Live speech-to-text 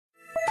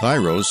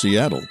Cairo,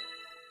 Seattle.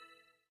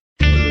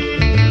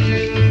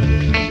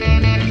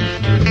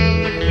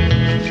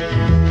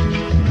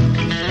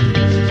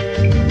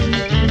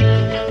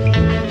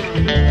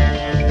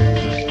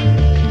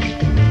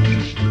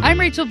 I'm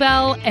Rachel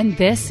Bell, and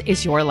this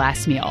is Your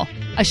Last Meal,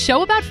 a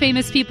show about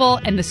famous people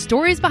and the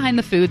stories behind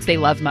the foods they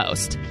love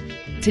most.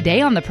 Today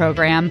on the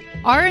program,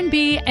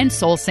 R&B and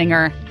soul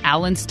singer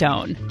Alan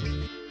Stone.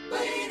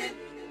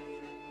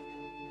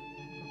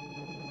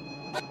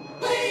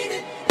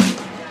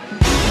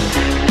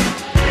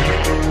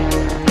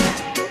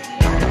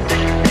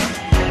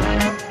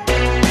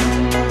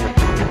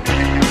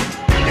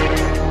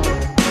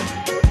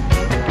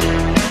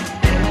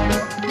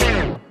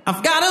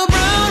 I've got a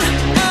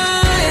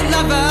brown-eyed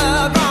lover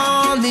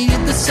on the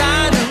other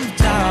side of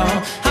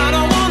town. I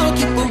don't wanna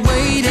keep her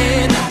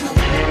waiting.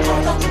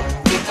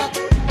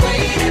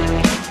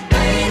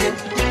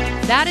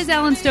 That is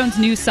Alan Stone's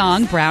new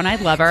song, Brown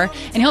Eyed Lover,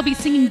 and he'll be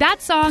singing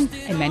that song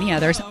and many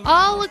others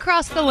all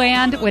across the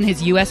land when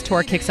his U.S.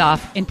 tour kicks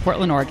off in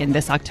Portland, Oregon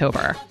this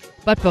October.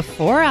 But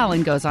before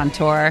Alan goes on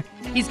tour,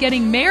 he's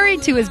getting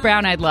married to his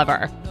Brown Eyed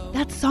Lover.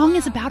 That song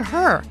is about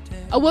her.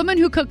 A woman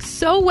who cooks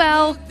so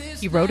well,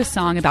 he wrote a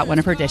song about one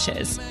of her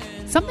dishes.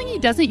 Something he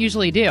doesn't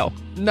usually do.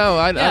 No,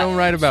 I don't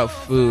write about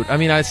food. I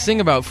mean, I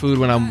sing about food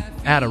when I'm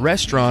at a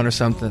restaurant or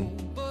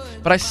something.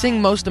 But I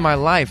sing most of my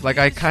life. Like,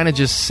 I kind of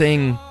just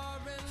sing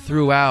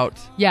throughout.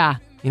 Yeah.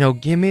 You know,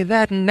 give me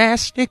that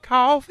nasty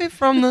coffee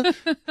from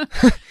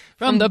the...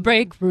 From the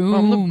break room.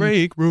 From the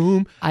break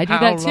room. I do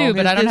that too,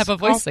 but I don't have a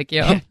voice like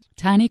you.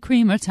 Tiny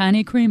creamer,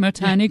 tiny creamer,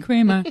 tiny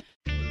creamer.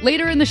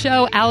 Later in the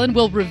show, Alan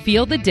will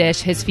reveal the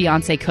dish his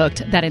fiancée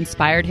cooked that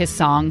inspired his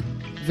song,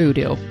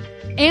 VooDoo.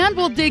 And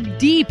we'll dig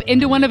deep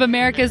into one of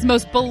America's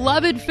most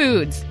beloved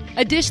foods,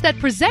 a dish that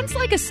presents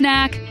like a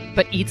snack,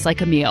 but eats like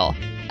a meal.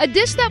 A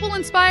dish that will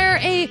inspire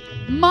a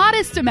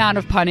modest amount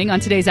of punning on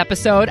today's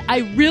episode. I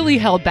really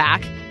held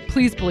back.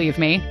 Please believe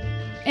me.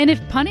 And if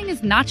punning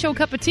is not your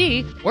cup of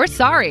tea, we're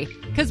sorry,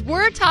 because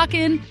we're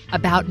talking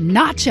about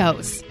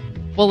nachos.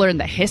 We'll learn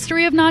the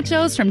history of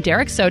nachos from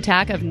Derek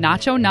Sotak of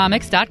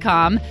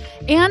nachonomics.com,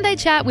 and I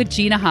chat with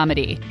Gina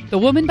Hamadey, the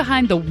woman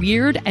behind the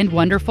weird and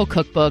wonderful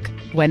cookbook,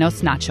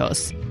 Buenos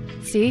Nachos.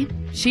 See,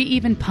 she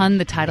even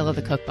punned the title of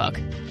the cookbook.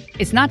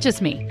 It's not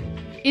just me.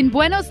 In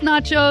Buenos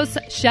Nachos,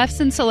 chefs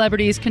and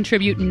celebrities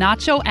contribute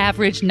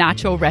nacho-average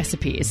nacho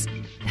recipes.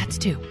 That's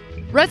two.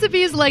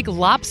 Recipes like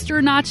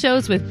lobster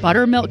nachos with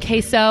buttermilk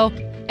queso,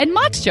 and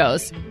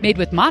machos made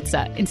with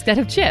matzah instead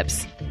of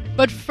chips.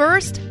 But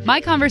first,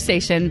 my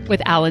conversation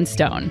with Alan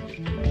Stone.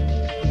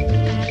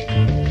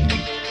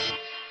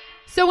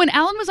 So when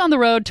Alan was on the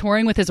road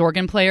touring with his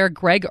organ player,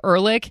 Greg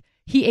Ehrlich,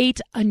 he ate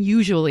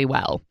unusually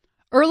well.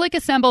 Ehrlich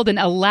assembled an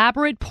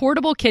elaborate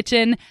portable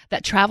kitchen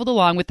that traveled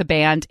along with the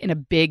band in a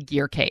big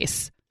gear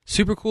case.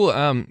 Super cool.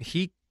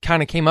 He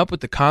kind of came up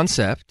with the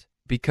concept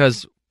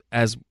because,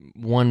 as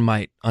one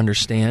might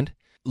understand,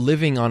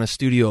 living on a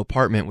studio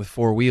apartment with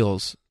four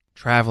wheels,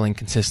 traveling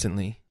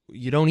consistently,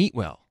 you don't eat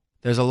well.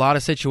 There's a lot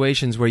of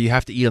situations where you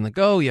have to eat on the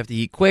go, you have to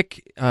eat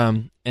quick,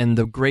 and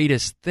the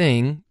greatest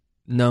thing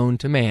known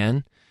to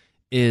man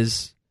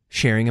is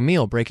sharing a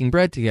meal, breaking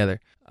bread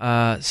together.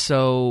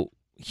 So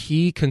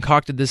he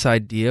concocted this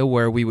idea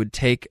where we would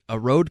take a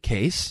road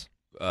case.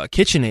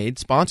 KitchenAid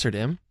sponsored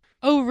him.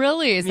 Oh,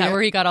 really? Is that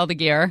where he got all the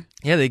gear?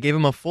 Yeah, they gave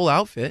him a full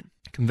outfit,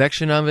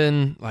 convection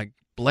oven, like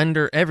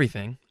blender,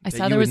 everything. I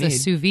saw there was a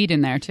sous-vide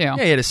in there, too. Yeah,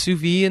 he had a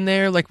sous-vide in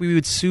there, like we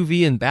would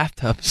sous-vide in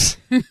bathtubs.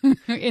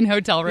 In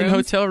hotel rooms? In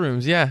hotel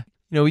rooms, yeah.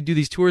 You know, we'd do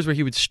these tours where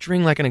he would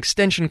string like an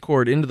extension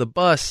cord into the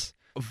bus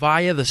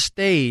via the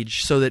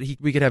stage so that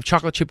we could have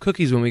chocolate chip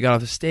cookies when we got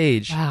off the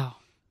stage. Wow.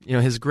 You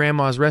know, his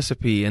grandma's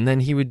recipe. And then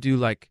he would do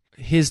like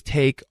his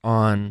take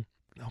on,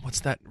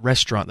 what's that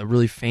restaurant, the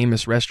really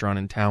famous restaurant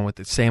in town with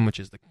the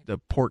sandwiches, the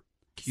pork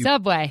cube.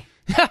 Subway.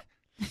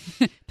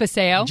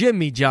 Paseo.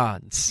 Jimmy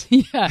John's.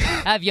 Yeah.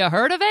 Have you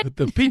heard of it?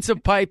 The pizza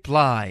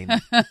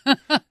pipeline.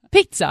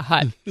 Pizza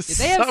Hut. Did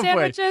they have Subway.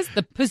 sandwiches?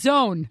 The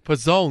Pizzone.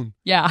 Pizzone.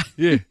 Yeah.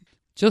 Yeah.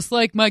 Just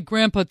like my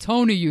grandpa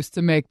Tony used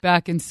to make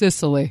back in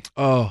Sicily.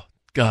 Oh,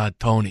 God,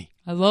 Tony.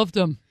 I loved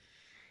him.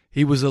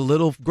 He was a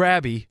little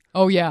grabby.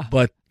 Oh, yeah.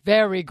 But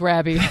very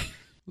grabby.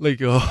 Like,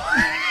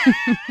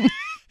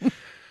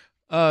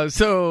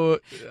 So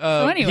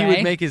anyway, he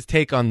would make his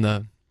take on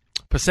the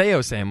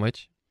Paseo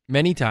sandwich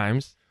many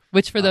times.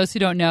 Which, for those who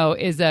don't know,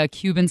 is a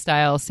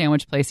Cuban-style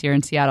sandwich place here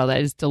in Seattle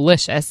that is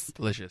delicious.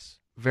 Delicious.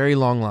 Very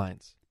long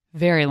lines.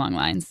 Very long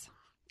lines.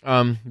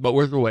 But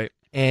worth the wait.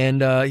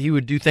 And he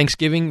would do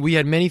Thanksgiving. We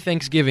had many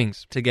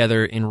Thanksgivings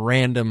together in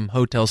random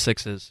Hotel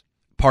 6s,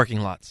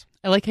 parking lots.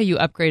 I like how you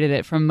upgraded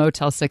it from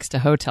Motel 6 to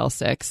Hotel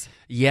 6.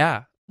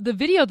 Yeah. The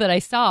video that I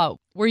saw,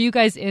 were you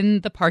guys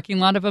in the parking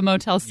lot of a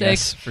Motel 6?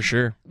 Yes, for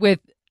sure. With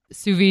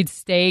sous vide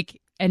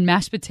steak and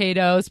mashed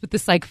potatoes with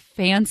this like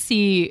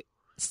fancy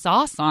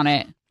sauce on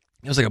it.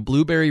 It was like a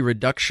blueberry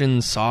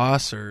reduction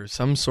sauce or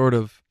some sort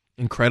of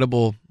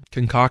incredible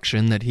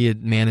concoction that he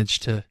had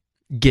managed to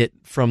get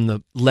from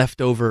the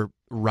leftover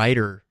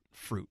Ryder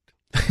fruit.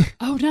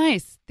 Oh,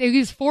 nice. They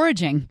use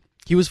foraging.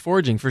 He was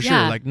foraging for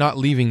sure, like not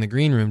leaving the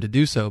green room to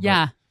do so. But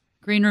Yeah,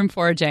 green room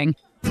foraging.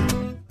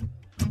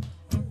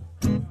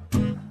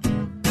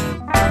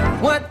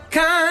 What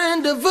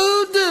kind of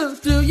voodoo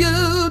do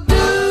you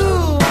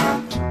do?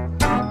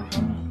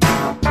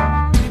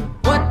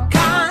 What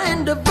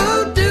kind of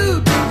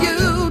voodoo do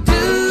you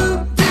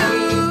do?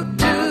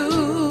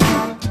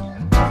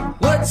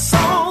 What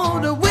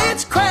sort of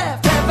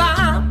witchcraft have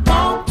I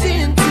walked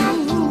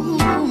into?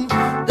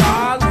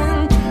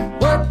 Darling,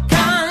 what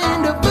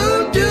kind of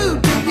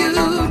voodoo do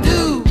you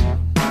do?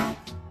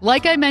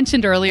 Like I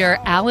mentioned earlier,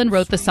 Alan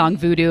wrote the song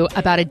Voodoo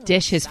about a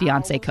dish his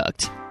fiancée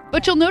cooked.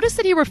 But you'll notice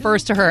that he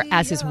refers to her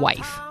as his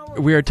wife.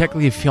 we are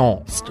technically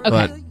fianced,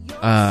 but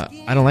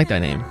I don't like that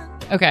name.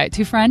 Okay,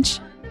 too French?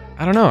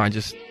 I don't know. I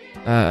just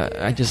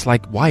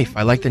like wife.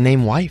 I like the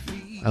name wife.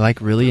 I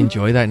really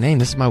enjoy that name.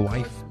 This is my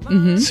wife.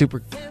 Mm-hmm.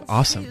 Super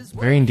awesome.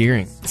 Very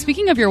endearing.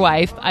 Speaking of your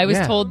wife, I was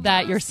told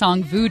that your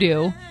song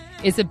Voodoo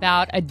is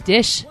about a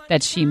dish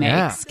that she makes.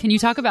 Yeah. Can you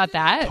talk about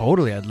that?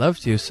 Totally. I'd love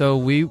to.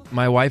 So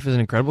my wife is an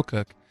incredible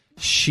cook.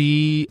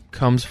 She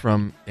comes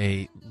from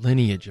a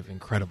lineage of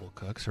incredible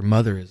cooks. Her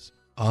mother is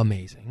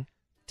amazing.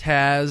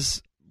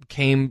 Taz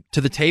came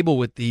to the table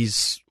with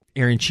these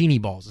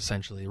arancini balls,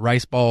 essentially.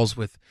 Rice balls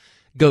with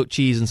goat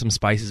cheese and some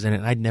spices in it.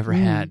 And I'd never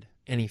had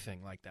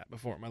anything like that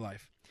before in my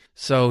life.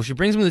 So she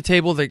brings them to the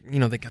table. They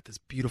got this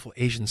beautiful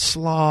Asian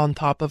slaw on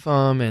top of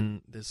them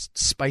and this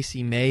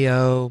spicy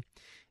mayo.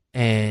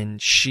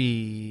 And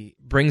she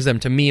brings them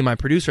to me and my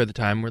producer at the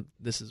time. We're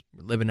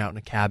living out in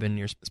a cabin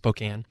near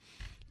Spokane.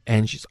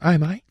 And she's, I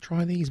might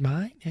try these,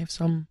 mate. Have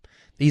some.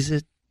 These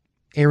are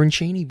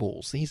arancini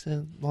balls. These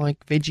are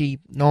like veggie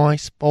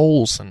nice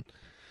balls. And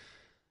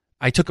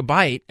I took a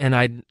bite, and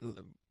I'd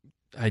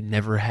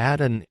never had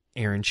an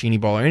arancini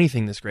ball or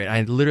anything this great.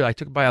 I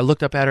took a bite. I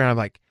looked up at her, and I'm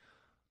like,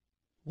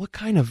 what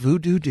kind of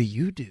voodoo do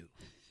you do?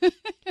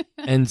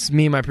 And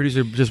me and my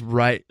producer just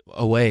right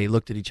away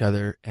looked at each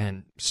other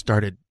and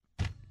started,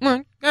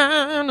 what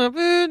kind of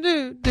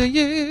voodoo do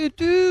you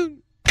do?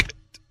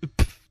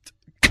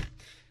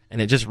 And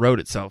it just wrote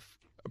itself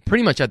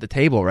pretty much at the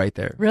table right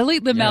there. Really?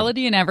 The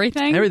melody and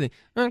everything? Everything.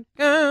 What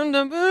kind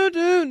of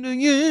voodoo do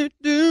you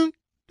do?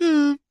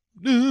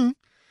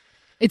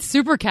 It's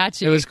super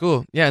catchy. It was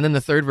cool. Yeah, and then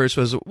the third verse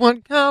was,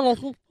 what kind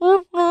of...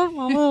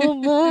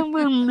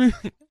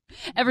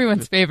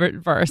 Everyone's favorite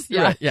verse.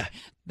 Yeah. Right, yeah.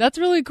 That's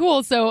really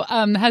cool. So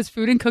has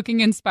food and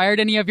cooking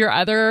inspired any of your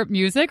other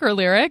music or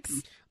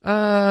lyrics?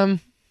 No.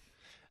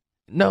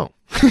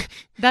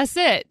 That's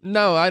it.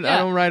 No, I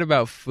don't write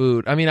about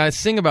food. I mean, I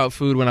sing about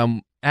food when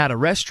I'm at a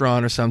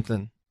restaurant or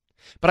something.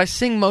 But I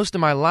sing most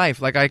of my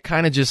life. Like, I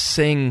kind of just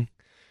sing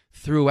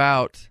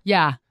throughout.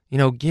 Yeah.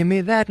 Give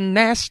me that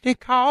nasty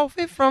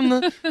coffee from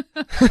the...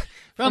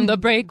 from the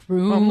break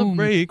room. From the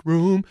break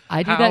room.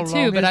 I do that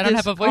too, but I don't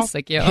have a voice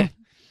like you.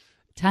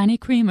 Tiny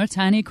creamer,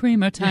 tiny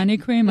creamer, tiny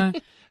creamer.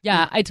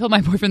 Yeah, I told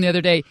my boyfriend the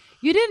other day,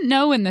 you didn't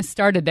know when this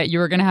started that you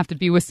were going to have to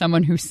be with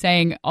someone who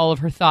sang all of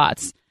her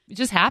thoughts. It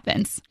just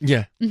happens.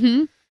 Yeah.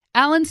 Mm-hmm.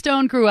 Alan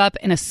Stone grew up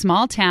in a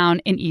small town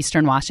in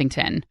eastern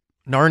Washington.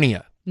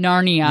 Narnia.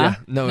 Yeah,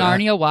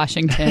 Narnia,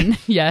 Washington.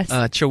 Yes.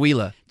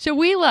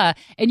 Chewelah.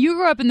 And you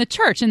grew up in the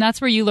church, and that's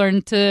where you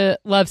learned to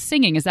love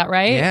singing. Is that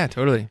right? Yeah,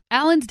 totally.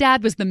 Alan's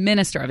dad was the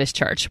minister of his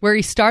church, where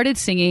he started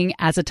singing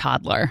as a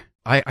toddler.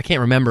 I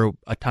can't remember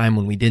a time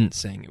when we didn't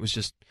sing. It was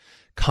just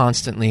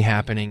constantly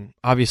happening.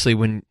 Obviously,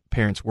 when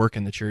parents work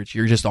in the church,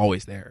 you're just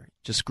always there.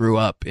 Just grew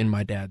up in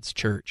my dad's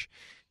church.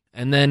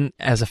 And then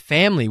as a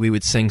family, we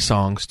would sing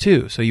songs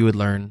too. So you would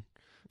learn,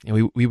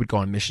 we would go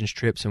on missions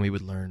trips and we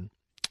would learn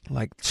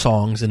like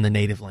songs in the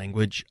native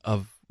language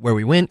of where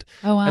we went.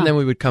 Oh, wow. And then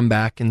we would come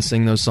back and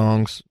sing those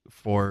songs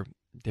for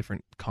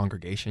different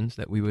congregations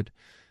that we would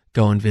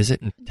go and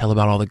visit and tell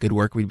about all the good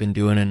work we'd been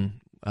doing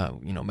in,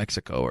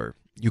 Mexico or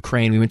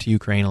Ukraine. We went to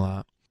Ukraine a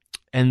lot.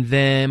 And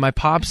then my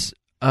pops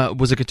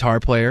was a guitar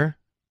player,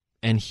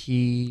 and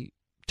he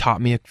taught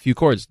me a few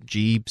chords,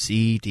 G,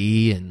 C,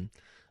 D, and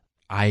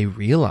I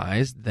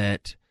realized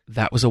that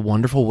was a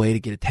wonderful way to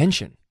get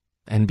attention.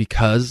 And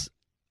because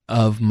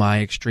of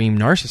my extreme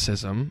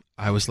narcissism,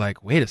 I was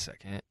like, wait a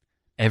second,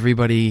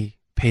 everybody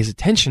pays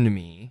attention to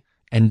me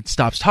and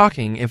stops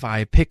talking if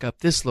I pick up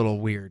this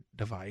little weird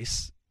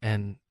device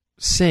and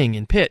sing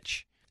in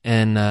pitch.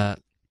 And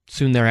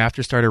soon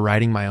thereafter started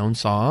writing my own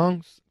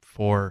songs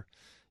for,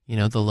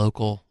 the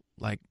local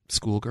like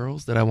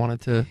schoolgirls that I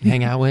wanted to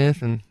hang out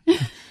with and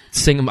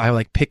sing them.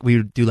 We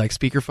would do like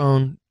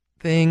speakerphone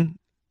thing.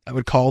 I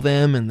would call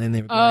them, and then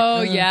they would be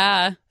like,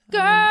 yeah.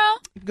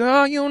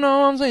 Girl, you know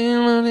what I'm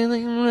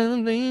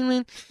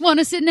saying. Want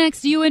to sit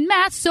next to you in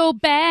math so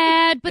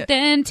bad, but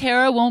then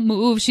Tara won't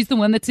move. She's the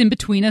one that's in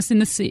between us in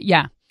the seat.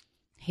 Yeah.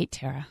 Hate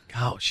Tara.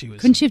 Oh, she was...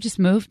 Couldn't she have just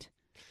moved?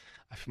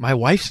 My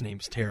wife's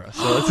name's Tara.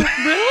 So it's...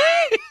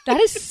 Really? That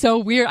is so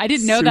weird. I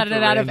didn't know that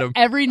out of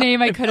every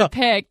name I could have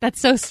picked. That's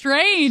so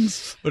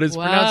strange. But it's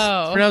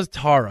pronounced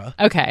Tara.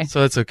 Okay.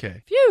 So it's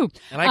okay. Phew.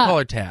 And I call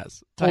her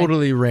Taz.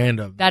 Totally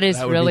random. That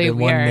is really weird.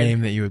 One weird.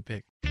 name that you would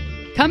pick.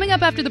 Coming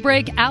up after the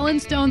break, Alan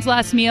Stone's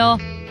last meal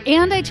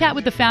And I chat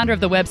with the founder of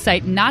the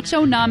website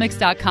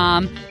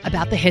nachonomics.com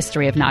about the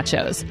history of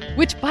nachos,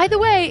 which, by the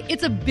way,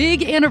 it's a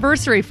big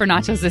anniversary for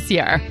nachos this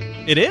year.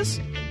 It is?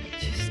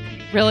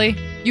 Really?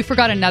 You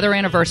forgot another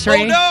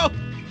anniversary? Oh,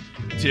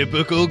 no!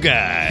 Typical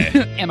guy.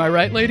 Am I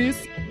right,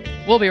 ladies?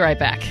 We'll be right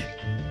back.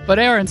 But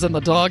Aaron's in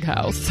the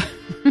doghouse.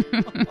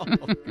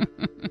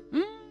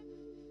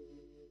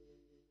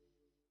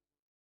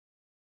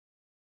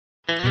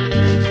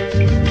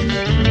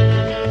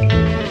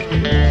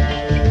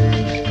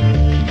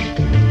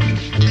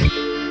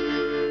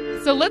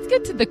 So let's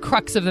get to the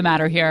crux of the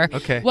matter here.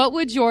 Okay. What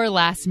would your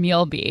last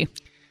meal be?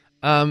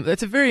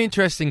 That's a very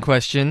interesting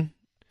question.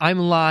 I'm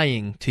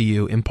lying to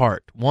you in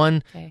part.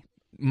 One, Okay.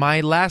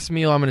 my last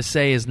meal I'm going to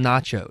say is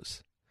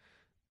nachos,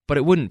 but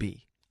it wouldn't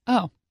be.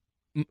 Oh.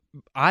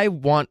 I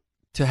want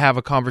to have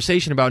a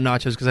conversation about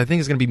nachos because I think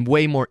it's going to be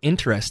way more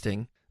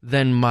interesting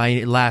than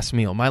my last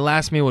meal. My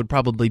last meal would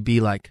probably be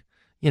like,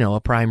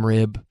 a prime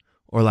rib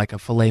or like a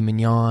filet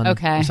mignon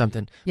or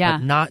something. Yeah.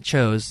 But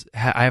nachos,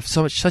 I have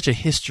such a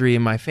history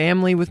in my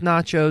family with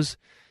nachos,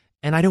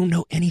 and I don't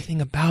know anything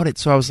about it.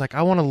 So I was like,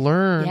 I want to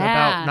learn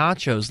about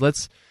nachos.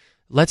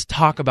 Let's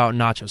talk about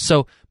nachos.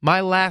 So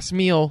my last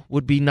meal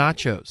would be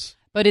nachos.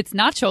 But it's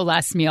nacho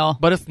last meal.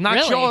 But it's not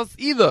nachos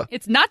either.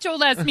 It's nacho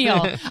last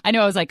meal. I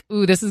know. I was like,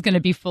 ooh, this is going to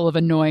be full of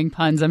annoying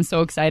puns. I'm so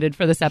excited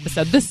for this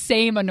episode. The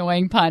same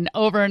annoying pun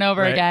over and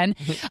over again.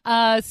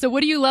 So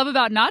what do you love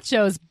about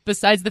nachos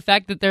besides the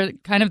fact that they're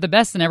kind of the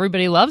best and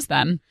everybody loves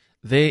them?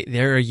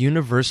 They're a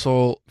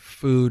universal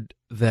food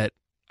that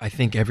I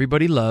think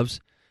everybody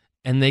loves,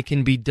 and they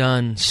can be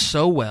done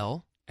so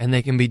well, and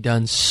they can be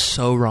done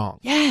so wrong.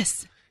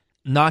 Yes.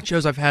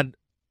 Nachos I've had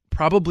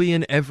probably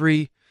in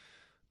every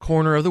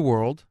corner of the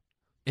world.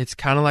 It's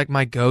kind of like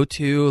my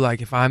go-to.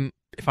 Like if I'm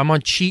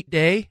on cheat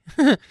day,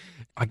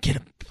 I get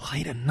a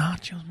plate of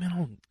nachos, man.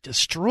 I'll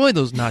destroy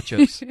those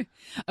nachos.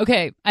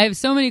 Okay, I have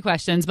so many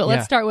questions, but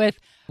let's start with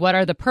what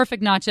are the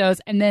perfect nachos,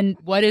 and then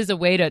what is a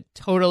way to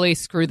totally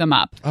screw them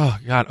up? Oh,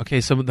 God.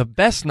 Okay, so the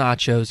best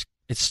nachos,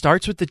 it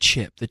starts with the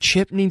chip. The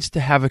chip needs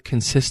to have a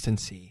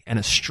consistency and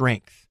a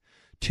strength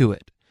to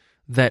it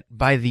that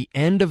by the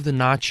end of the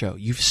nacho,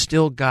 you've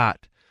still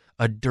got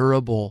a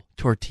durable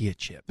tortilla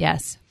chip.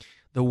 Yes.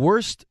 The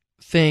worst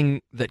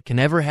thing that can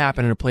ever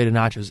happen in a plate of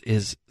nachos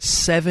is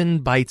 7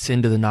 bites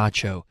into the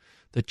nacho.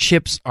 The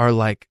chips are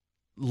like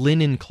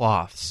linen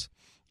cloths,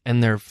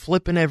 and they're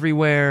flipping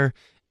everywhere,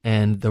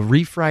 and the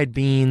refried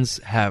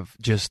beans have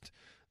just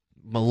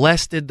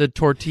molested the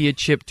tortilla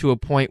chip to a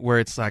point where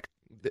it's like,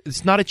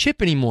 it's not a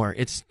chip anymore.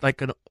 It's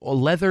like a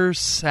leather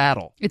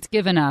saddle. It's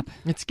given up.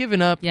 It's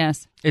given up.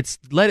 Yes. It's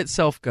let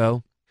itself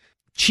go.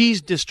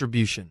 Cheese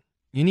distribution.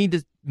 You need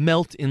to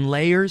melt in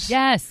layers.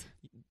 Yes.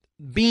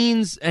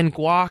 Beans and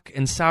guac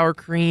and sour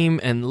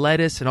cream and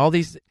lettuce and all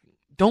these,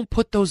 don't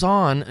put those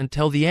on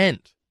until the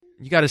end.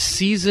 You got to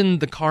season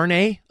the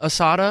carne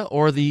asada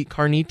or the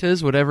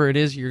carnitas, whatever it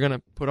is you're going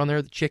to put on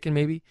there, the chicken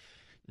maybe.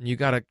 And you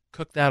got to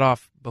cook that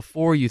off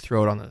before you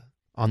throw it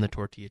on the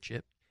tortilla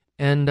chip.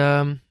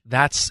 And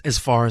that's as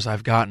far as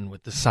I've gotten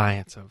with the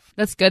science of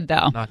That's good,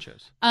 though.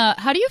 nachos.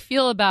 How do you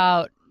feel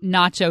about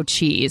nacho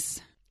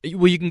cheese?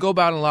 Well, you can go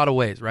about it in a lot of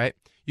ways, right?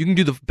 You can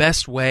do the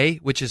best way,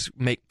 which is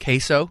make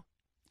queso.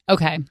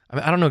 Okay. I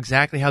mean, I don't know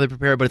exactly how they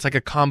prepare it, but it's like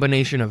a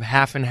combination of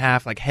half and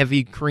half, like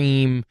heavy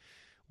cream,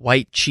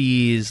 white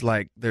cheese,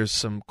 like there's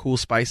some cool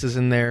spices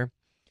in there.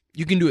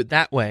 You can do it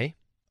that way,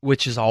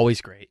 which is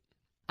always great.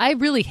 I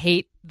really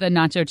hate the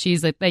nacho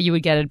cheese that you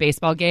would get at a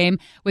baseball game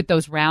with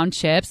those round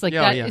chips. Like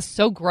that is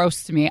so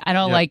gross to me. I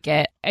don't like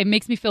it. It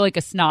makes me feel like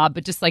a snob,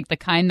 but just like the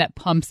kind that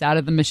pumps out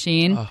of the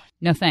machine.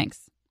 No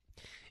thanks.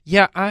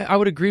 Yeah, I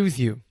would agree with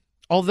you.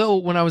 Although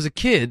when I was a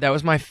kid, that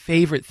was my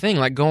favorite thing,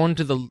 like going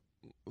to the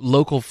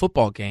local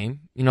football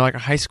game. Like a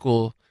high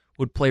school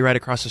would play right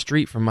across the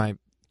street from my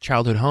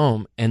childhood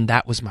home, and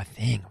that was my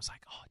thing. I was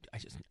like,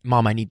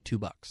 Mom, I need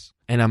 $2,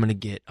 and I'm going to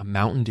get a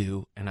Mountain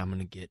Dew, and I'm going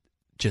to get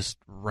just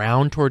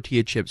round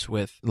tortilla chips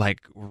with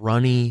like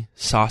runny,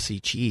 saucy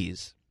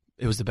cheese.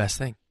 It was the best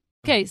thing.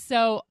 Okay,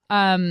 so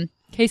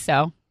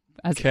queso.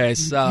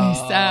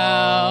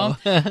 Queso.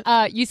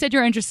 You said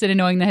you're interested in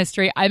knowing the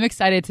history. I'm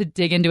excited to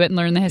dig into it and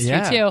learn the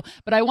history too.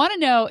 But I want to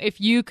know if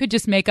you could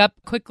just make up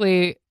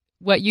quickly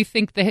what you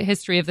think the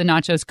history of the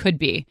nachos could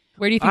be.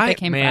 Where do you think they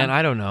came from?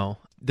 I don't know.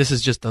 This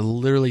is just a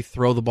literally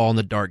throw the ball in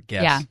the dark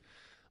guess. Yeah.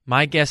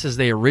 My guess is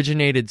they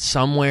originated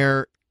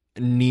somewhere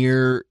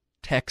near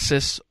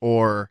Texas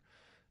or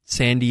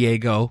San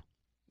Diego,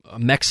 a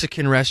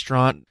Mexican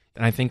restaurant.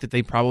 And I think that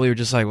they probably were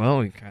just like, well,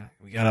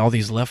 we got all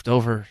these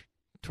leftover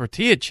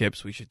tortilla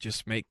chips. We should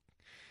just make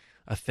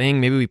a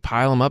thing. Maybe we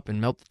pile them up and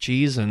melt the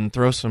cheese and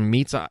throw some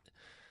meats on.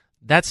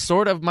 That's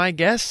sort of my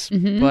guess,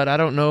 but I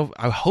don't know.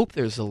 I hope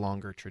there's a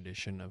longer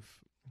tradition of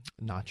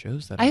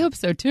nachos. I hope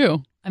so,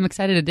 too. I'm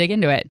excited to dig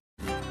into it.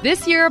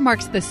 This year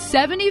marks the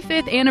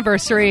 75th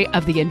anniversary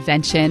of the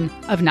invention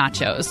of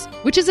nachos,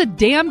 which is a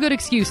damn good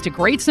excuse to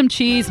grate some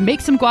cheese,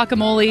 make some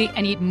guacamole,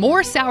 and eat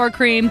more sour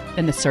cream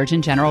than the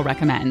Surgeon General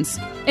recommends.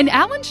 And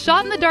Alan's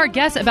shot-in-the-dark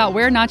guess about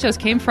where nachos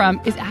came from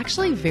is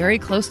actually very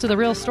close to the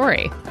real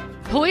story.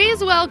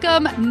 Please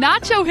welcome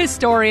nacho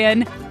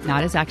historian,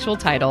 not his actual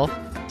title,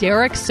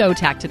 Derek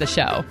Sotak to the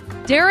show.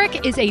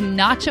 Derek is a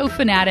nacho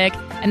fanatic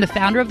and the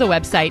founder of the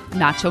website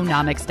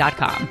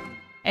nachonomics.com.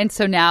 And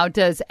so now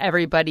does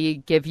everybody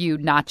give you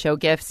nacho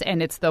gifts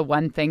and it's the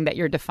one thing that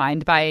you're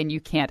defined by and you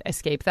can't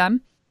escape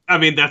them? I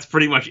mean, that's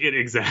pretty much it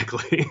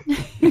exactly.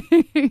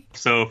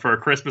 So for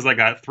Christmas, I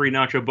got 3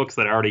 nacho books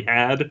that I already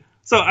had.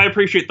 So I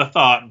appreciate the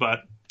thought,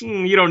 but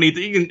you don't need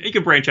to. You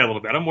can branch out a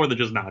little bit. I'm more than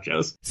just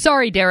nachos.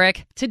 Sorry,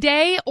 Derek.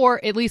 Today, or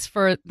at least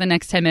for the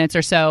next 10 minutes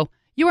or so,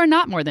 you are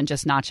not more than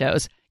just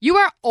nachos. You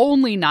are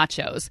only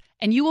nachos,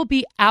 and you will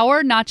be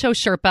our nacho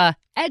Sherpa,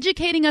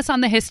 educating us on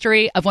the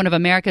history of one of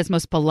America's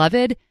most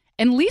beloved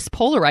and least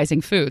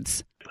polarizing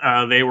foods.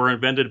 They were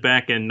invented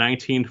back in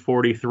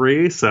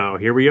 1943, so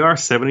here we are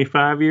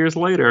 75 years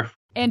later.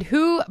 And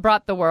who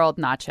brought the world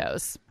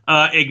nachos?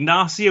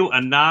 Ignacio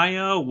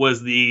Anaya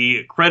was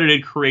the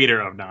credited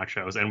creator of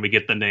nachos, and we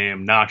get the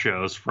name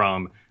nachos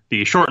from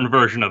the shortened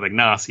version of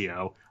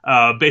Ignacio.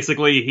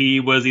 Basically, he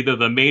was either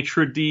the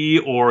maitre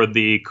d' or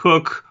the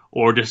cook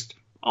or just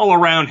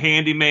all-around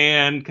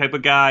handyman type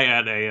of guy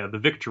at the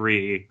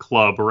Victory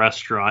Club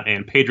restaurant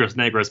in Piedras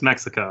Negras,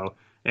 Mexico.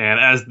 And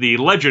as the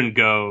legend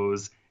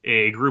goes,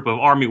 a group of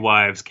army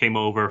wives came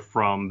over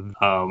from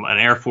an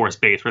Air Force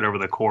base right over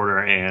the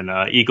corner in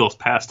Eagles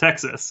Pass,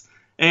 Texas.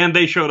 And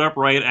they showed up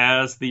right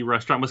as the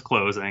restaurant was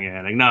closing.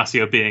 And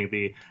Ignacio, being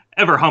the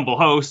ever-humble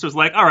host, was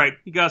like, all right,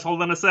 you guys hold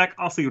on a sec.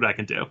 I'll see what I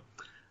can do.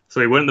 So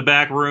he went in the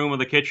back room of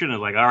the kitchen and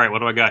was like, all right, what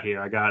do I got here?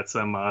 I got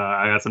some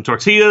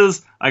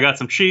tortillas, I got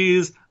some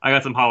cheese, I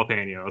got some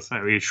jalapenos.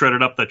 And we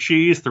shredded up the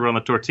cheese, threw on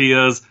the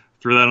tortillas,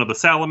 threw that on the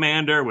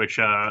salamander, which,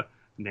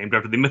 named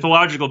after the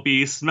mythological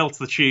beast, melts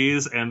the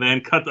cheese, and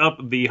then cut up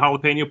the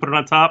jalapeno, put it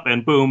on top,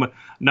 and boom,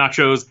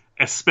 Nachos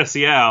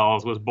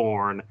Especials was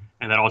born.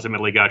 And that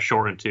ultimately got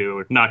shortened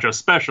to Nacho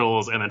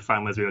Specials, and then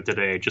finally, as we know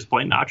today, just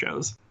plain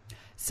nachos.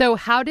 So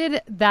how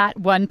did that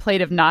one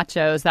plate of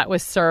nachos that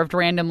was served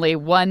randomly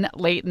one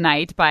late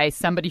night by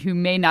somebody who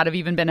may not have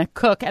even been a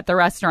cook at the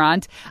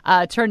restaurant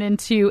turn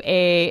into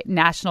a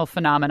national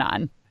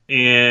phenomenon?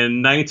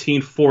 In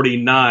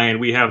 1949,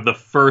 we have the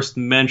first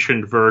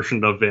mentioned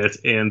version of it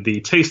in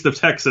the Taste of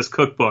Texas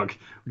cookbook,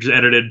 which is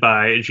edited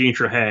by Gina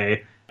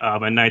Hamadey.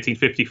 In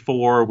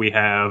 1954, we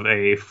have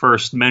a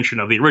first mention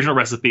of the original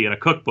recipe in a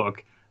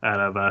cookbook out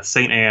of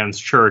St. Anne's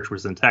Church, which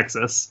was in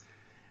Texas.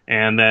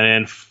 And then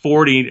in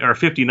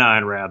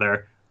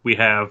 59, we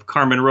have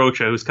Carmen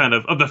Rocha, who's kind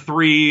of the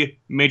 3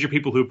 major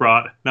people who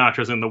brought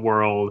nachos in the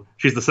world.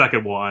 She's the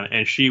second one,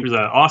 and she was an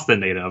Austin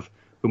native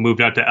who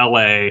moved out to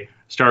L.A.,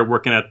 started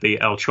working at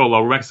the El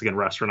Cholo Mexican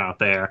restaurant out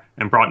there,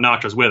 and brought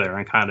nachos with her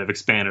and kind of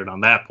expanded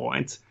on that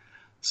point.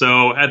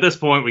 So at this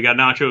point, we got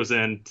nachos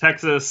in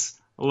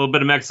Texas, a little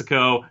bit of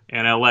Mexico,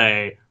 and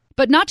L.A.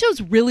 But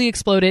nachos really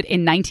exploded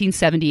in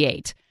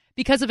 1978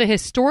 because of a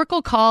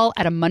historical call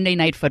at a Monday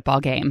Night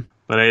Football game.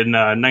 But in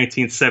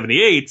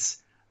 1978,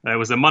 it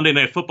was a Monday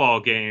Night Football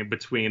game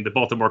between the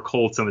Baltimore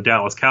Colts and the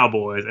Dallas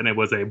Cowboys, and it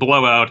was a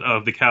blowout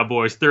of the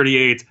Cowboys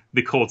 38,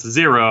 the Colts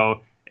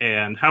 0,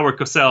 and Howard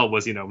Cosell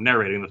was,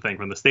 narrating the thing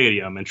from the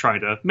stadium and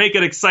trying to make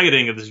it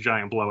exciting of this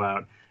giant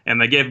blowout.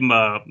 And they gave him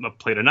a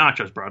plate of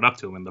nachos brought up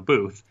to him in the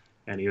booth.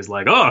 And he was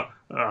like,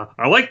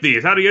 I like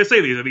these. How do you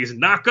say these? Are these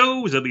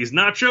nachos? Are these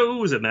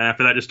nachos? And then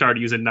after that, just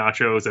started using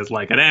nachos as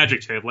like an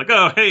adjective. Like,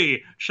 oh,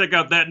 hey, check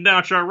out that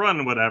nacho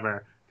run,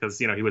 whatever. Because,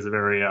 he was a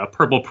very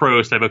purple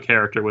prose type of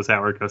character, was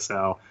Howard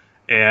Cosell.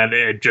 And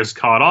it just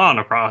caught on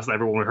across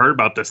everyone who heard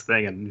about this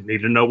thing and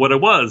needed to know what it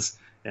was.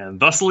 And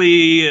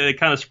thusly, it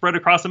kind of spread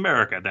across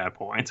America at that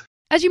point.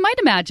 As you might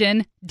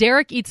imagine,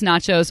 Derek eats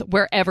nachos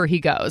wherever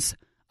he goes.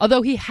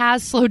 Although he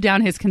has slowed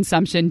down his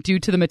consumption due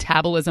to the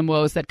metabolism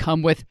woes that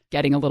come with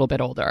getting a little bit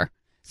older.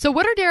 So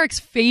what are Derek's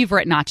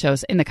favorite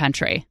nachos in the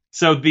country?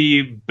 So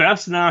the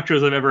best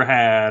nachos I've ever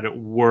had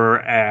were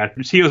at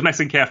Tio's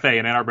Mexican Cafe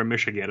in Ann Arbor,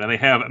 Michigan. And they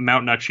have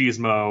Mount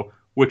Nachismo,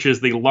 which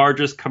is the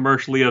largest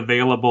commercially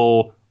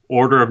available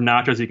order of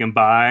nachos you can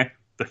buy.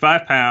 They're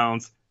 5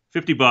 pounds,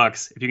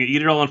 $50. If you can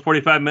eat it all in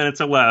 45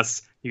 minutes or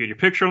less, you get your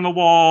picture on the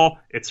wall,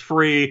 it's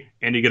free,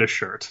 and you get a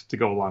shirt to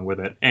go along with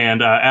it.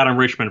 And Adam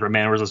Richman from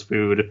Man vs.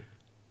 Food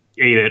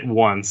ate it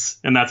once,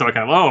 and that's how I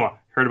kind of,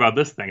 heard about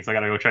this thing, so I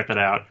got to go check that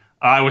out.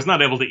 I was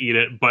not able to eat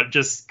it, but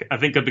just, I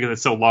think because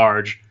it's so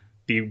large,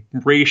 the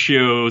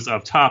ratios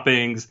of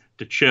toppings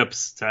to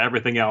chips to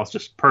everything else,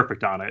 just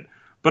perfect on it.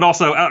 But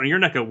also, out in your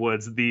neck of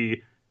woods,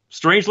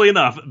 strangely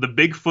enough, the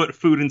Bigfoot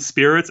Food and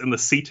Spirits in the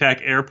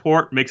SeaTac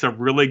Airport makes a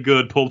really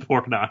good pulled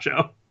pork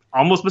nacho.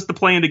 Almost missed the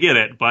plane to get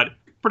it, but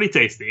pretty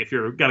tasty if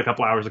you've got a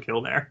couple hours to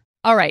kill there.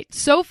 All right,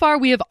 so far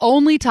we have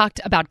only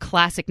talked about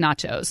classic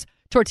nachos.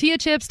 Tortilla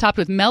chips topped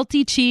with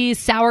melty cheese,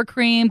 sour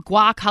cream,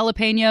 guac,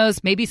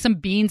 jalapenos, maybe some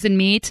beans and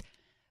meat.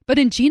 But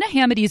in Gina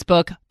Hamadey's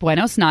book,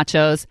 Buenos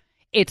Nachos,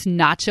 it's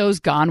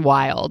nachos gone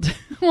wild.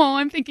 Well,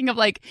 I'm thinking of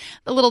like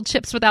the little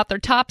chips without their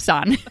tops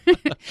on,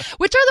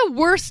 which are the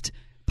worst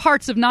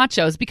parts of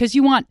nachos because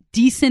you want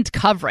decent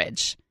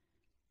coverage.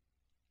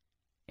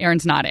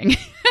 Aaron's nodding.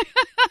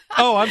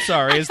 Oh, I'm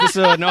sorry. Is this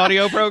an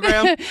audio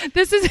program?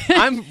 This is.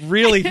 I'm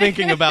really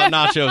thinking about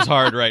nachos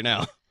hard right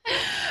now.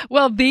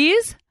 Well,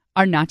 these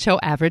are nacho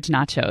average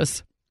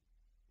nachos.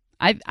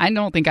 I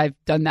don't think I've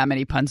done that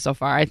many puns so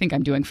far. I think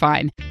I'm doing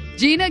fine.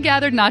 Gina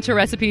gathered nacho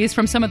recipes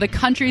from some of the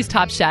country's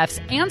top chefs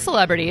and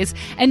celebrities,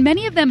 and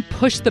many of them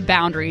pushed the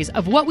boundaries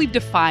of what we've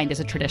defined as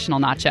a traditional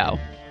nacho.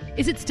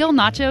 Is it still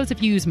nachos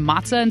if you use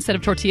matzah instead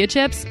of tortilla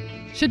chips?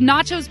 Should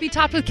nachos be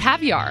topped with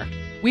caviar?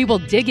 We will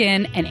dig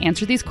in and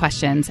answer these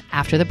questions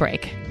after the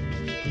break.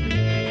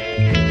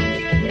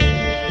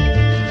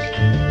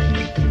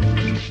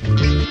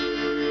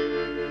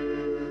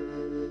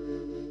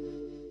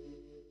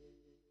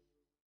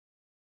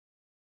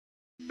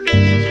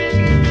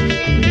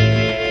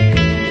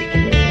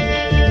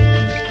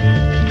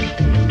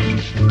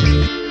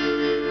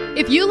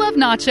 If you love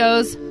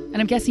nachos,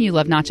 and I'm guessing you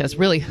love nachos,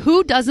 really,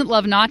 who doesn't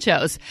love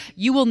nachos?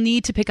 You will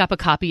need to pick up a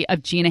copy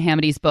of Gina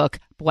Hamadey's book,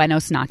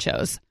 Buenos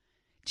Nachos.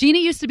 Gina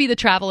used to be the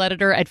travel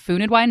editor at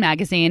Food and Wine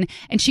magazine,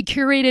 and she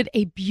curated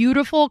a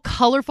beautiful,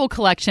 colorful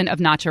collection of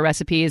nacho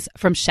recipes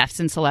from chefs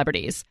and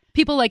celebrities.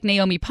 People like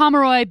Naomi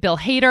Pomeroy, Bill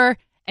Hader,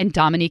 and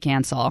Dominique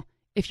Ansel.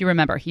 If you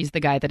remember, he's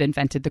the guy that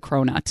invented the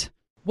cronut.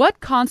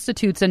 What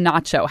constitutes a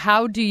nacho?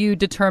 How do you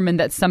determine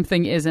that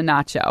something is a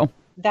nacho?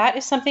 That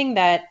is something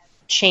that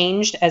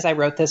changed as I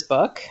wrote this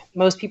book.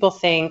 Most people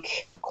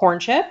think corn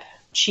chip,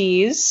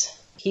 cheese,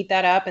 heat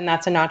that up, and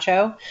that's a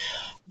nacho.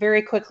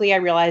 Very quickly, I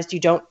realized you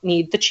don't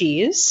need the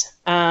cheese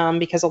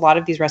because a lot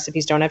of these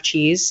recipes don't have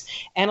cheese,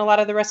 and a lot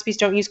of the recipes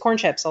don't use corn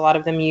chips. A lot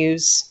of them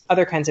use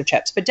other kinds of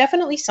chips, but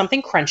definitely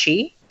something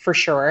crunchy for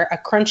sure, a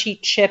crunchy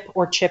chip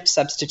or chip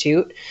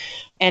substitute,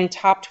 and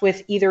topped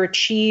with either a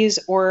cheese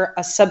or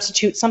a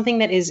substitute, something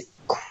that is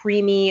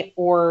creamy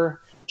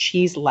or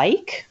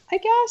cheese-like, I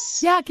guess.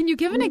 Yeah, can you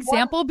give an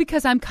example?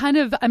 Because I'm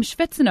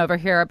schwitzing over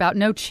here about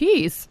no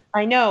cheese.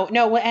 I know.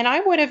 No, and I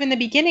would have in the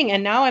beginning,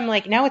 and now I'm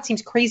like, now it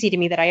seems crazy to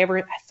me that I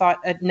ever thought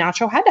a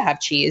nacho had to have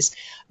cheese.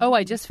 Oh,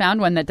 I just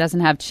found one that doesn't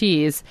have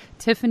cheese.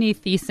 Tiffany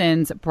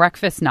Thiessen's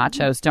breakfast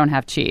nachos don't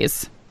have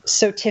cheese.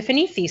 So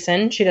Tiffany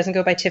Thiessen, she doesn't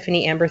go by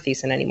Tiffany Amber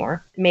Thiessen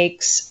anymore,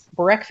 makes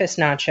breakfast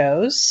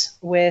nachos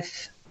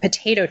with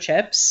potato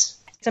chips.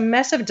 It's a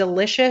mess of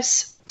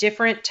delicious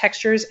different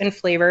textures and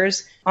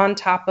flavors on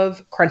top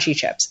of crunchy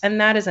chips. And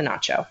that is a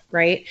nacho,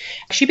 right?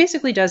 She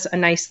basically does a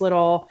nice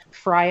little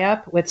fry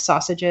up with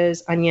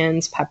sausages,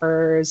 onions,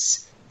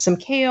 peppers, some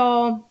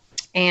kale,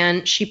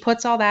 and she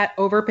puts all that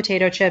over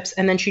potato chips,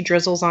 and then she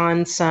drizzles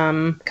on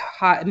some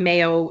hot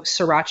mayo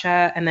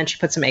sriracha, and then she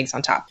puts some eggs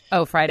on top.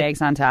 Oh, fried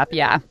eggs on top.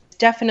 Yeah.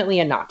 Definitely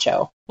a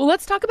nacho. Well,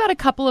 let's talk about a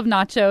couple of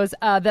nachos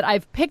that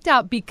I've picked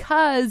out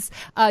because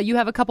you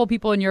have a couple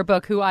people in your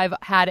book who I've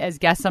had as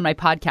guests on my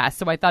podcast.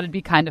 So I thought it'd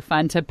be kind of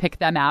fun to pick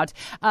them out.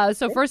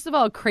 So first of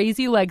all,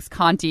 Crazy Legs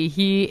Conti,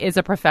 he is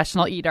a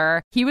professional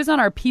eater. He was on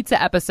our pizza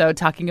episode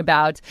talking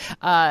about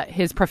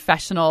his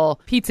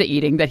professional pizza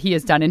eating that he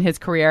has done in his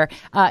career.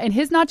 And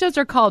his nachos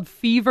are called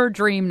Fever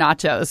Dream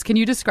Nachos. Can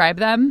you describe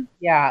them?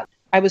 Yeah.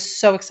 I was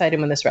so excited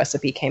when this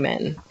recipe came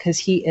in because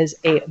he is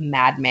a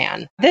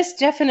madman. This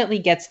definitely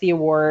gets the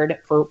award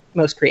for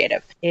most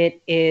creative. It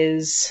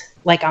is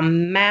like a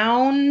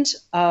mound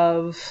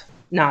of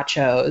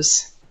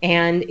nachos.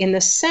 And in the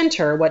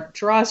center, what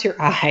draws your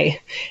eye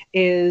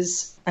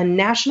is a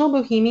National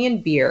Bohemian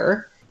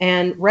beer.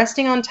 And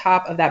resting on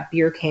top of that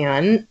beer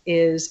can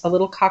is a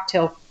little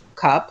cocktail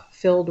cup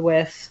filled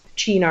with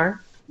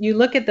chinar. You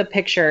look at the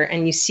picture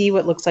and you see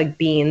what looks like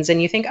beans and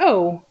you think,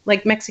 oh,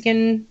 like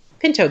Mexican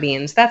pinto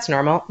beans. That's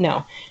normal.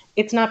 No,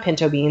 it's not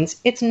pinto beans.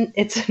 It's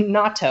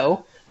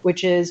natto,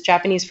 which is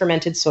Japanese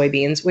fermented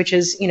soybeans, which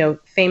is,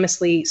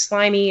 famously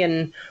slimy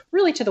and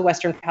really to the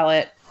Western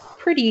palate,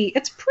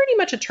 it's pretty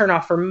much a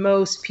turnoff for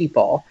most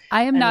people.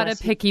 I am not a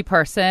picky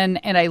person,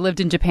 and I lived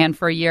in Japan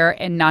for a year,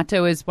 and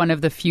natto is one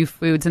of the few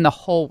foods in the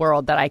whole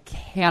world that I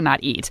cannot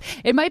eat.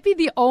 It might be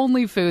the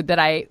only food that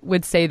I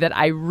would say that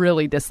I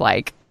really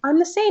dislike. I'm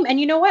the same. And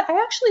you know what?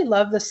 I actually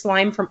love the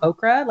slime from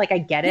okra. Like I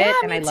get it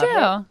and I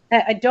love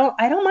it. I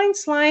don't mind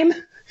slime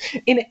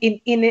in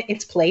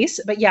its place,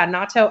 but yeah,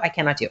 natto I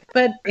cannot do.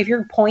 But if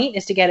your point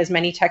is to get as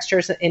many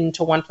textures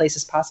into one place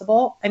as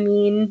possible, I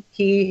mean,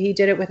 he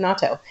did it with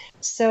natto.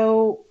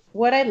 So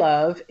what I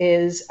love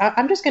is,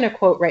 I'm just going to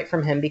quote right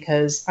from him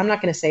because I'm not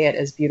going to say it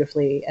as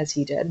beautifully as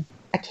he did.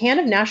 A can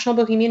of National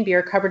Bohemian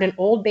beer covered in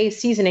Old Bay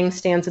seasoning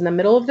stands in the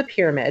middle of the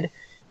pyramid.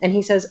 And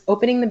he says,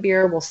 opening the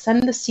beer will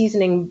send the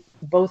seasoning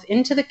both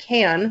into the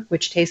can,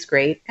 which tastes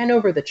great, and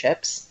over the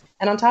chips.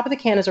 And on top of the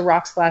can is a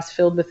rocks glass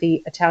filled with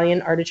the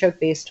Italian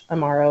artichoke-based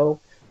Amaro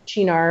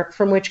chinar,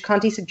 from which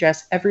Conti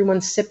suggests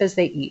everyone sip as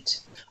they eat.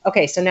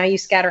 Okay, so now you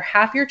scatter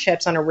half your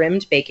chips on a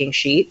rimmed baking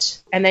sheet,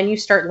 and then you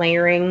start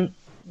layering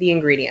the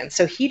ingredients.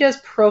 So he does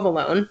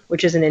provolone,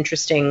 which is an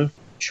interesting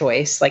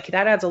choice. Like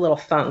that adds a little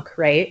funk,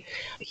 right?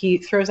 He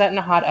throws that in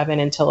a hot oven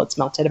until it's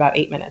melted, about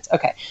 8 minutes.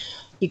 Okay.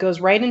 He goes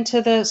right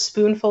into the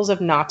spoonfuls of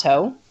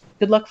natto.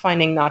 Good luck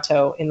finding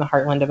natto in the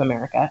heartland of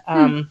America.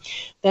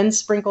 Then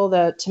sprinkle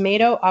the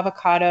tomato,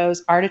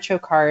 avocados,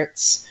 artichoke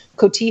hearts,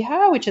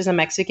 cotija, which is a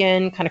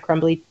Mexican kind of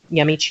crumbly,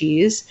 yummy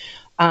cheese.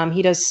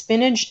 He does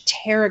spinach,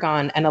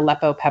 tarragon, and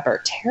Aleppo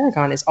pepper.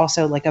 Tarragon is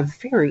also like a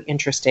very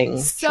interesting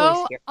choice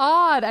here.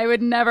 Odd. I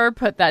would never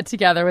put that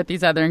together with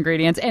these other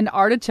ingredients. And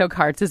artichoke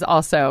hearts is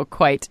also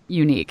quite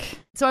unique.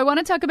 So I want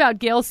to talk about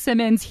Gail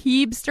Simmons'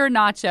 Heebster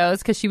nachos,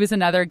 because she was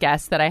another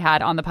guest that I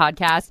had on the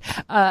podcast.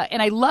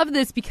 And I love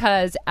this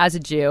because as a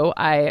Jew,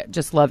 I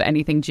just love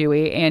anything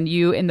Jewy. And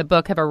you in the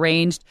book have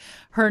arranged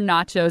her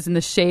nachos in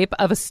the shape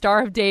of a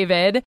Star of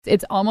David.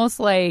 It's almost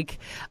like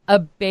a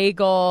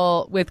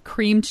bagel with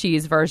cream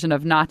cheese version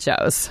of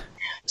nachos.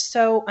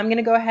 So I'm going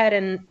to go ahead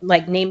and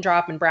like name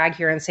drop and brag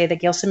here and say that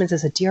Gail Simmons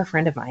is a dear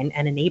friend of mine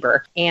and a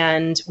neighbor.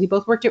 And we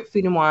both worked at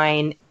Food and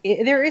Wine.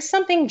 There is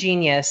something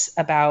genius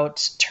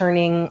about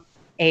turning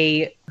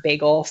a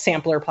bagel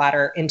sampler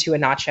platter into a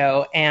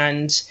nacho,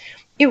 and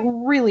it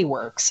really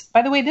works.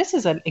 By the way, this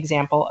is an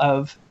example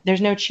of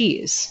there's no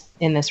cheese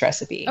in this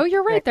recipe. Oh,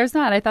 you're right. There's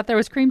not. I thought there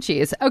was cream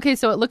cheese. Okay,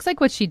 so it looks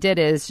like what she did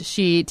is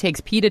she takes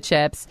pita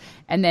chips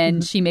and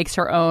then she makes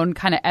her own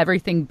kind of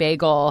everything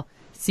bagel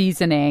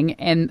seasoning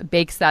and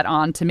bakes that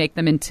on to make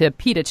them into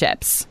pita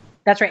chips.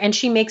 That's right. And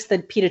she makes the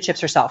pita chips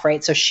herself,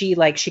 right? So she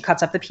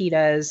cuts up the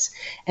pitas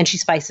and she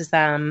spices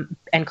them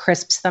and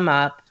crisps them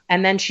up.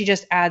 And then she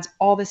just adds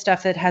all this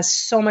stuff that has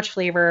so much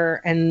flavor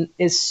and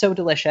is so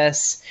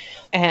delicious.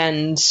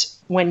 And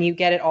when you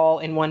get it all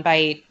in one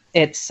bite,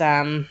 it's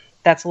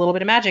that's a little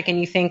bit of magic. And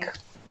you think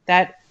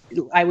that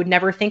I would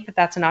never think that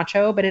that's a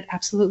nacho, but it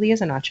absolutely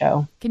is a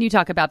nacho. Can you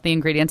talk about the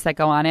ingredients that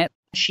go on it?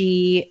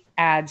 She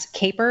adds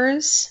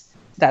capers.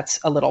 That's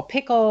a little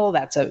pickle.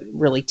 That's a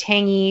really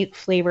tangy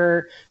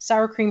flavor.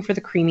 Sour cream for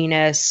the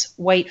creaminess.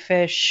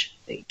 Whitefish,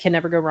 can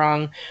never go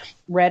wrong.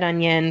 Red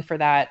onion for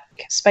that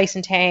spice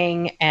and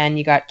tang. And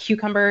you got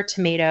cucumber,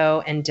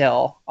 tomato, and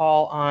dill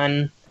all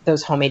on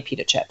those homemade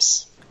pita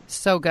chips.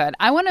 So good.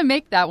 I want to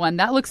make that one.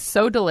 That looks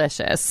so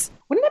delicious.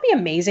 Wouldn't that be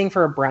amazing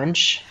for a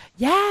brunch?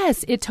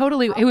 Yes, it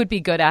would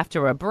be good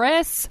after a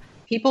bris.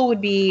 People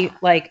would be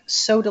like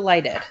so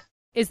delighted.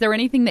 Is there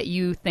anything that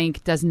you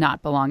think does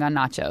not belong on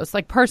nachos?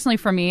 Like personally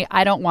for me,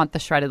 I don't want the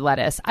shredded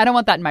lettuce. I don't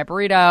want that in my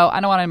burrito. I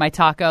don't want it in my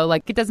taco.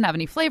 Like it doesn't have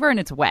any flavor and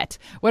it's wet.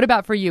 What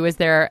about for you? Is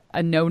there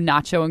a no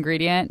nacho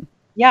ingredient?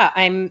 Yeah,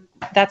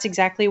 that's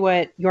exactly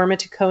what Jorma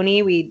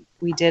Tacconi,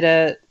 we did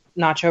a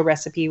nacho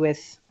recipe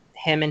with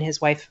him and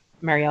his wife,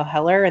 Marielle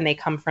Heller, and they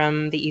come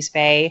from the East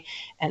Bay.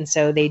 And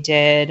so they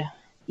did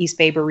East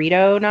Bay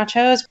burrito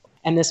nachos.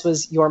 And this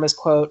was Jorma's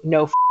quote,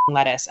 no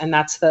lettuce. And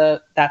that's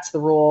the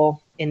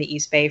rule in the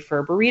East Bay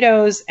for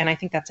burritos. And I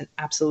think that's an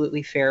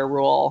absolutely fair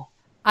rule.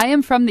 I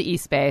am from the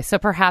East Bay, so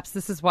perhaps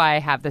this is why I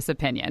have this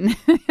opinion.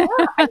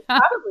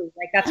 Probably.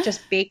 Like that's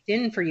just baked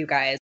in for you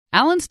guys.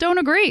 Alan Stone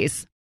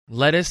agrees.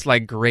 Lettuce,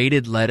 like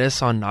grated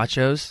lettuce on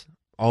nachos,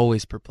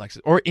 always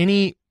perplexes. Or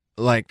any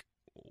like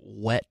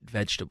wet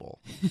vegetable.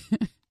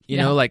 You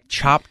know, like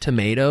chopped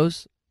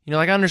tomatoes. You know,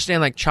 like I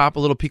understand like chop a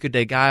little pico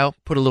de gallo,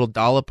 put a little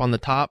dollop on the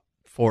top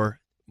for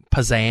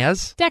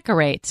pizzazz.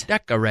 Decorate.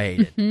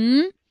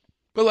 Mm-hmm.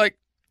 But like,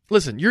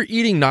 listen, you're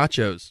eating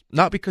nachos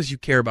not because you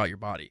care about your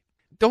body.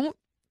 Don't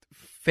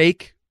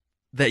fake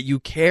that you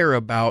care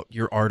about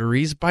your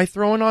arteries by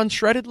throwing on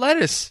shredded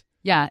lettuce.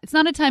 Yeah, it's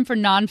not a time for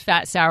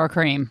non-fat sour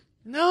cream.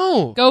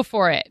 No. Go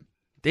for it.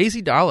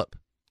 Daisy dollop.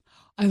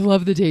 I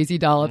love the Daisy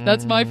dollop.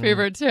 That's my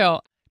favorite too.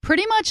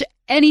 Pretty much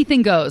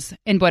anything goes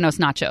in Buenos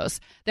Nachos.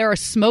 There are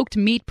smoked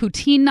meat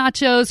poutine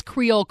nachos,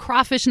 Creole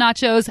crawfish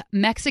nachos,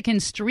 Mexican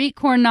street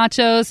corn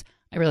nachos.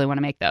 I really want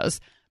to make those.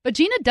 But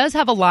Gina does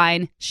have a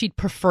line she'd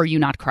prefer you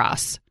not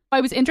cross. I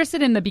was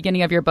interested in the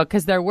beginning of your book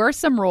because there were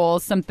some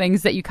rules, some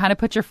things that you kind of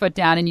put your foot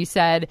down and you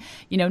said,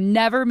 you know,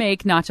 never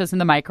make nachos in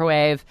the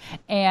microwave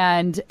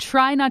and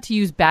try not to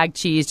use bagged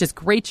cheese, just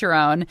grate your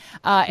own.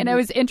 And I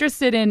was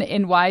interested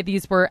in why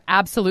these were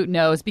absolute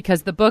no's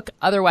because the book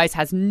otherwise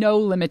has no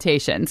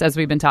limitations, as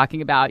we've been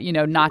talking about, you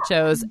know,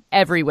 nachos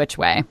every which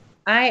way.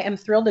 I am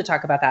thrilled to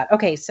talk about that.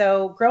 Okay,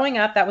 so growing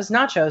up, that was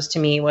nachos to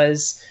me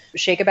was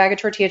shake a bag of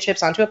tortilla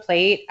chips onto a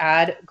plate,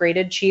 add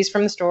grated cheese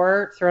from the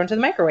store, throw into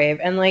the microwave.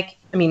 And like,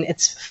 I mean,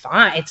 it's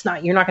fine. It's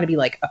not, you're not going to be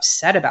like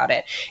upset about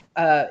it.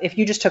 If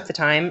you just took the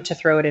time to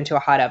throw it into a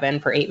hot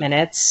oven for 8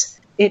 minutes,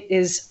 it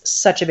is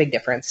such a big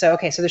difference. So,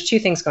 okay, so there's two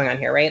things going on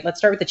here, right? Let's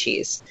start with the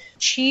cheese.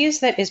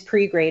 Cheese that is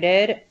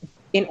pre-grated,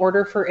 in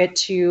order for it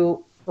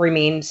to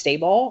remain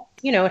stable,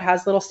 you know, it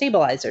has little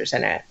stabilizers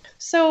in it.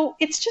 So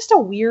it's just a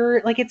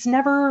weird, like it's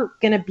never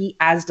going to be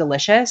as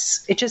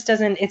delicious. It just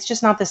doesn't, it's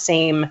just not the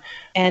same.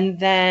 And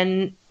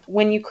then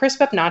when you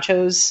crisp up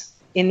nachos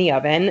in the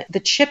oven, the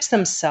chips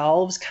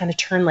themselves kind of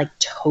turn like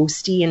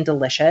toasty and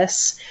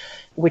delicious,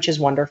 which is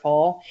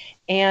wonderful.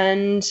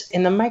 And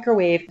in the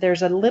microwave,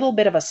 there's a little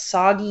bit of a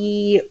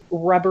soggy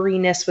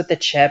rubberiness with the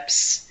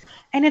chips.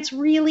 And it's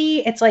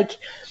really, it's like,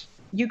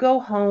 You go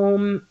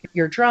home,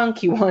 you're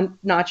drunk, you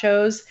want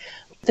nachos.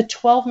 The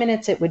 12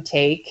 minutes it would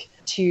take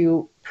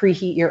to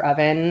preheat your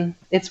oven,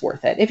 it's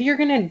worth it. If you're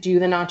going to do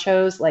the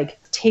nachos, like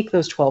take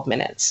those 12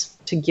 minutes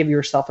to give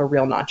yourself a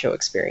real nacho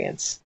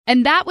experience.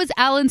 And that was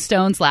Alan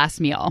Stone's last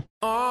meal.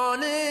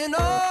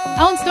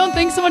 Alan Stone,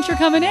 thanks so much for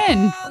coming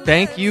in.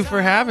 Thank you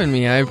for having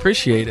me. I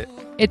appreciate it.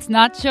 It's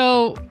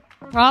nacho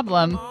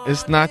problem.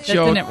 It's not That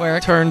your didn't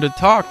work. turn to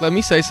talk. Let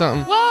me say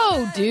something.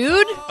 Whoa,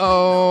 dude.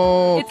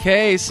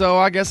 Okay, so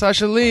I guess I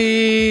should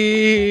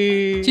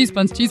leave. Cheese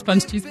buns, cheese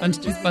buns, cheese buns,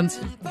 cheese buns.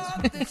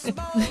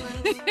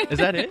 Is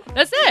that it?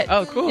 That's it.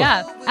 Oh, cool.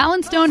 Yeah.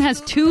 Alan Stone has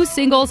 2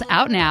 singles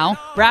out now,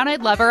 Brown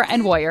Eyed Lover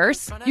and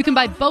Warriors. You can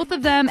buy both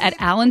of them at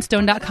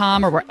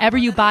alanstone.com or wherever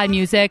you buy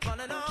music.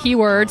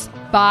 Keywords,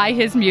 buy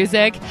his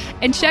music.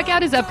 And check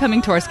out his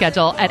upcoming tour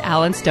schedule at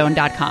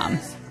alanstone.com.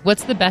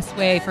 What's the best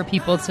way for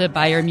people to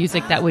buy your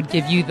music that would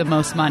give you the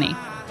most money?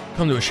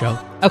 Come to a show.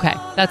 Okay,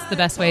 that's the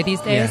best way these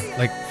days? Yeah,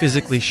 like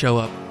physically show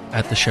up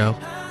at the show.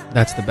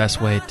 That's the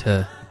best way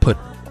to put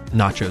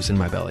nachos in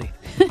my belly.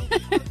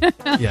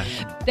 Yeah.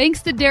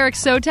 Thanks to Derek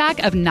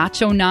Sotak of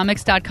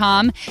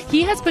Nachonomics.com.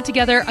 He has put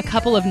together a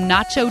couple of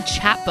nacho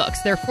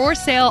chapbooks. They're for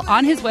sale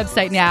on his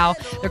website now.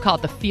 They're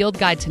called The Field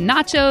Guide to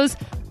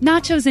Nachos,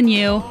 Nachos and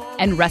You,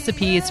 and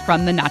Recipes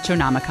from the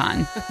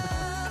Nachonomicon.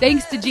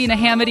 Thanks to Gina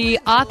Hamadey,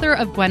 author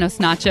of Buenos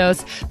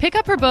Nachos. Pick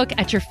up her book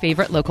at your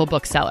favorite local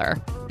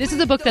bookseller. This is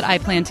a book that I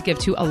plan to give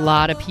to a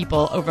lot of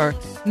people over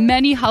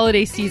many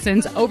holiday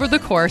seasons over the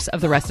course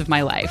of the rest of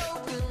my life.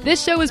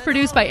 This show is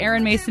produced by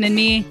Aaron Mason and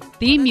me,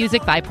 theme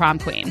music by Prom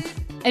Queen.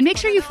 And make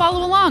sure you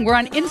follow along. We're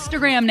on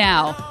Instagram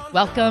now.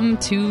 Welcome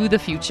to the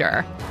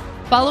future.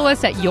 Follow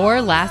us at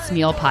Your Last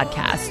Meal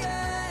Podcast.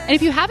 And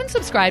if you haven't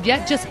subscribed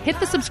yet, just hit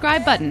the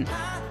subscribe button.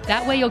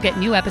 That way you'll get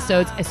new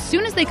episodes as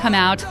soon as they come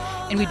out,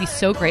 and we'd be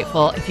so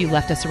grateful if you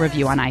left us a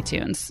review on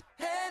iTunes.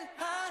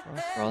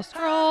 Scroll, scroll,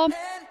 scroll.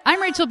 I'm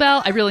Rachel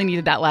Bell. I really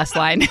needed that last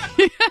line.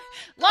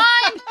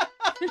 Line!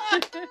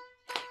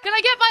 Can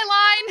I get my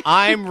line?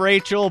 I'm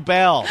Rachel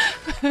Bell.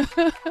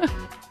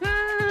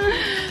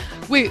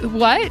 Wait,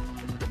 what?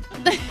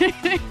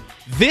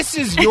 This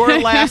is Your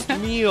Last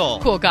Meal.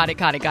 Cool, got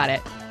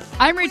it.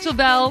 I'm Rachel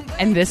Bell,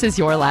 and this is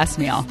Your Last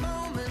Meal.